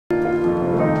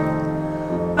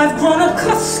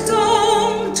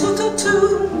Unaccustomed to the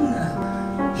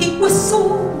tune, he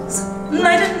whistles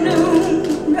night and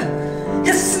noon.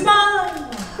 His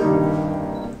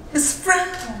smile, his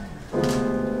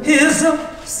frown, his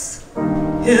ups,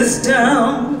 his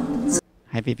downs.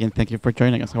 Hi, Vivian. Thank you for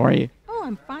joining us. How are you? Oh,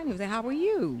 I'm fine. How are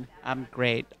you? I'm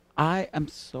great. I am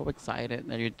so excited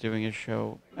that you're doing a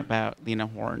show about Lena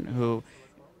Horne, who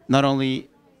not only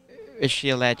is she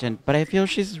a legend, but I feel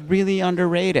she's really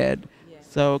underrated.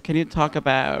 So can you talk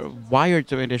about why you're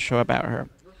doing this show about her?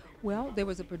 Well, there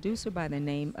was a producer by the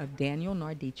name of Daniel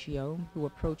Nardicchio who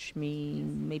approached me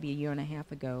maybe a year and a half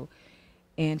ago.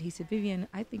 And he said, Vivian,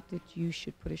 I think that you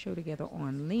should put a show together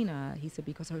on Lena. He said,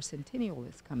 because her centennial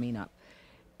is coming up.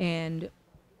 And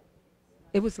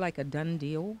it was like a done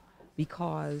deal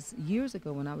because years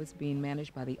ago when I was being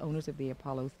managed by the owners of the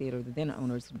Apollo Theater, the then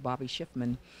owners, Bobby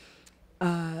Schiffman,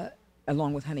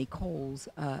 along with Honey Coles,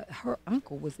 her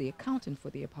uncle was the accountant for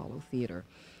the Apollo Theater.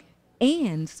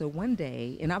 And so one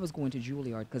day, and I was going to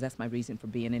Juilliard because that's my reason for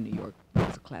being in New York. I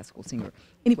was a classical singer.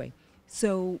 Anyway,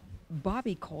 so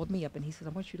Bobby called me up and he said, I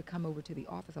want you to come over to the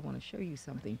office. I want to show you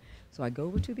something. So I go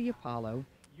over to the Apollo,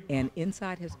 and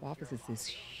inside his office is this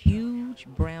huge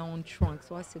brown trunk.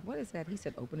 So I said, what is that? He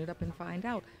said, open it up and find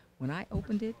out. When I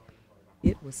opened it,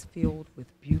 it was filled with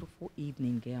beautiful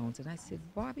evening gowns. And I said,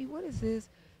 Bobby, what is this?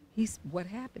 What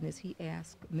happened is he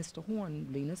asked Mr. Horne,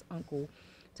 Lena's uncle,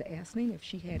 to ask Lena if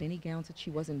she had any gowns that she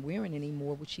wasn't wearing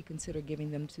anymore, would she consider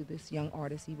giving them to this young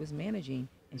artist he was managing?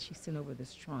 And she sent over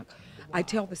this trunk. Wow. I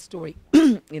tell the story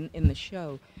in the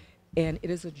show, and it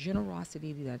is a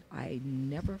generosity that I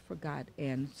never forgot.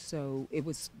 And so it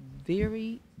was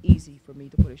very easy for me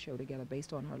to put a show together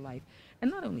based on her life. And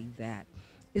not only that,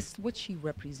 it's what she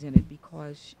represented,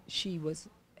 because she was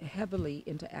heavily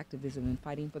into activism and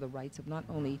fighting for the rights of not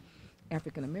only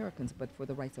African Americans, but for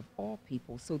the rights of all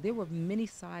people. So there were many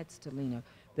sides to Lena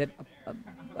that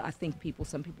I think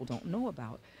some people don't know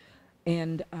about.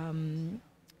 And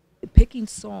picking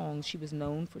songs, she was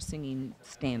known for singing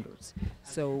standards.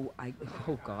 So I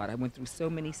went through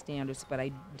so many standards, but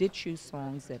I did choose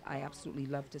songs that I absolutely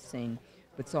loved to sing,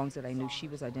 but songs that I knew she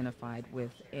was identified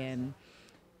with. And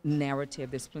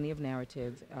narrative, there's plenty of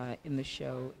narrative in the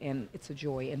show, and it's a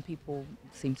joy, and people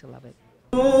seem to love it.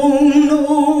 Don't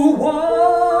know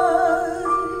why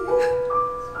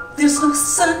there's no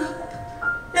sun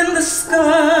up in the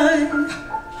sky,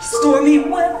 stormy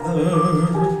weather,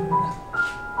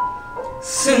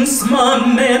 since my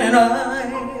man and I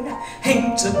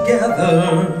ain't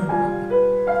together.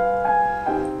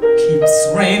 Keeps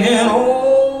raining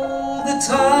all the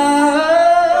time.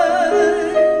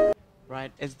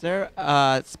 Right. Is there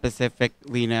a specific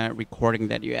Lena recording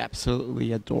that you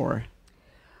absolutely adore?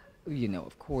 You know,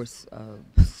 of course,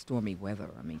 stormy weather.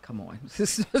 I mean, come on,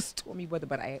 this is stormy weather.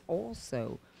 But I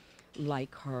also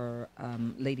like her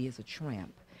Lady is a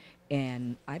Tramp.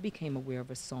 And I became aware of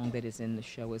a song that is in the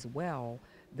show as well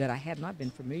that I had not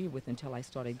been familiar with until I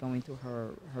started going through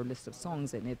her list of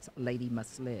songs, and it's Lady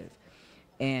Must Live.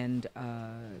 And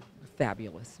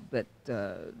fabulous. But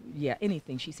yeah,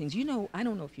 anything she sings. You know, I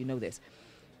don't know if you know this.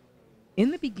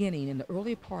 In the beginning, in the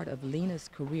earlier part of Lena's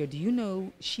career, do you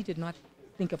know she did not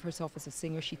think of herself as a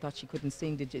singer? She thought she couldn't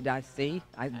sing. Did I see?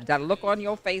 I got a look on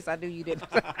your face. I knew you did.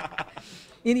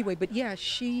 Anyway, but yeah,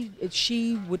 she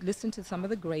would listen to some of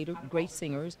the great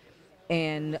singers,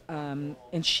 and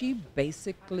she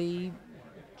basically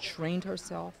trained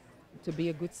herself to be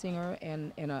a good singer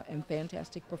and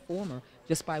fantastic performer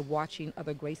just by watching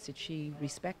other greats that she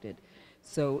respected.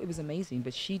 So it was amazing.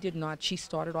 But she did not. She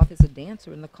started off as a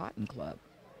dancer in the Cotton Club.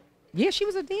 Yeah, she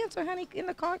was a dancer, honey, in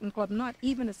the Cotton Club, not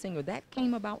even a singer. That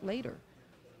came about later.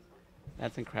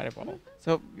 That's incredible.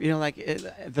 So, you know, like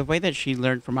the way that she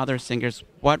learned from other singers,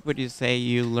 what would you say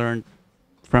you learned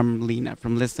from Lena,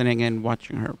 from listening and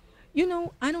watching her? You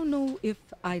know, I don't know if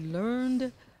I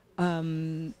learned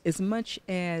as much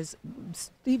as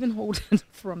Stephen Holden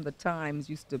from the Times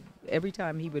used to, every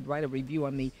time he would write a review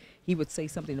on me, he would say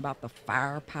something about the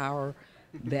firepower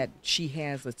that she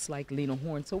has. It's like Lena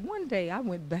Horne. So one day I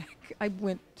went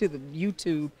to the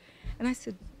YouTube and I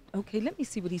said, okay, let me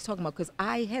see what he's talking about, because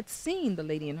I had seen the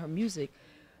lady in her music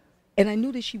and I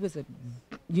knew that she was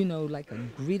like a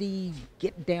gritty,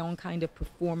 get down kind of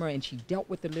performer, and she dealt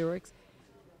with the lyrics.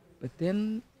 But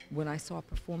then when I saw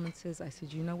performances, I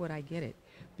said, you know what, I get it,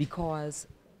 because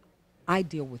I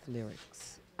deal with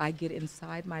lyrics. I get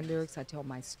inside my lyrics. I tell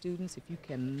my students, if you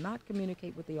cannot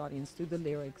communicate with the audience through the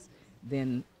lyrics,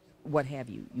 then what have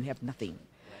you? You have nothing.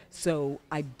 So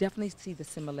I definitely see the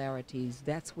similarities.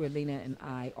 That's where Lena and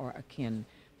I are akin,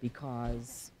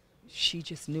 because she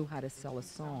just knew how to sell a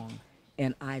song.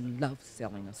 And I love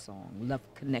selling a song, love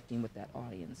connecting with that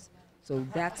audience. So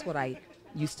that's what I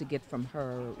used to get from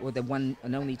her, or the one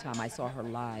and only time I saw her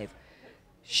live.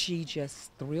 She just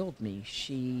thrilled me.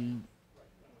 She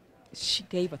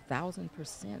gave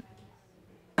 1,000%.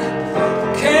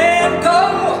 Can't go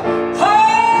home.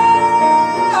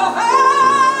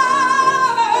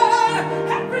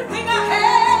 Everything I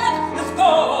had is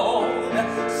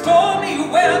gone. Stormy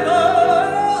weather.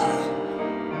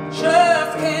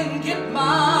 Just can't get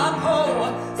my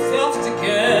poor self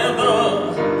together.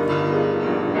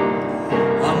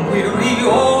 I'm weary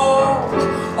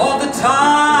all the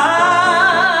time,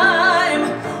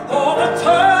 all the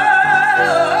time.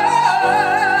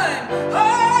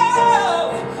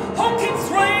 Oh, keeps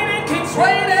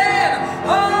raining,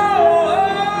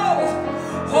 all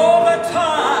the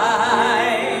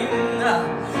time,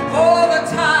 all the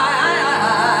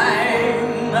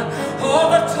time, all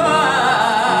the time.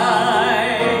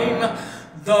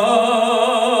 The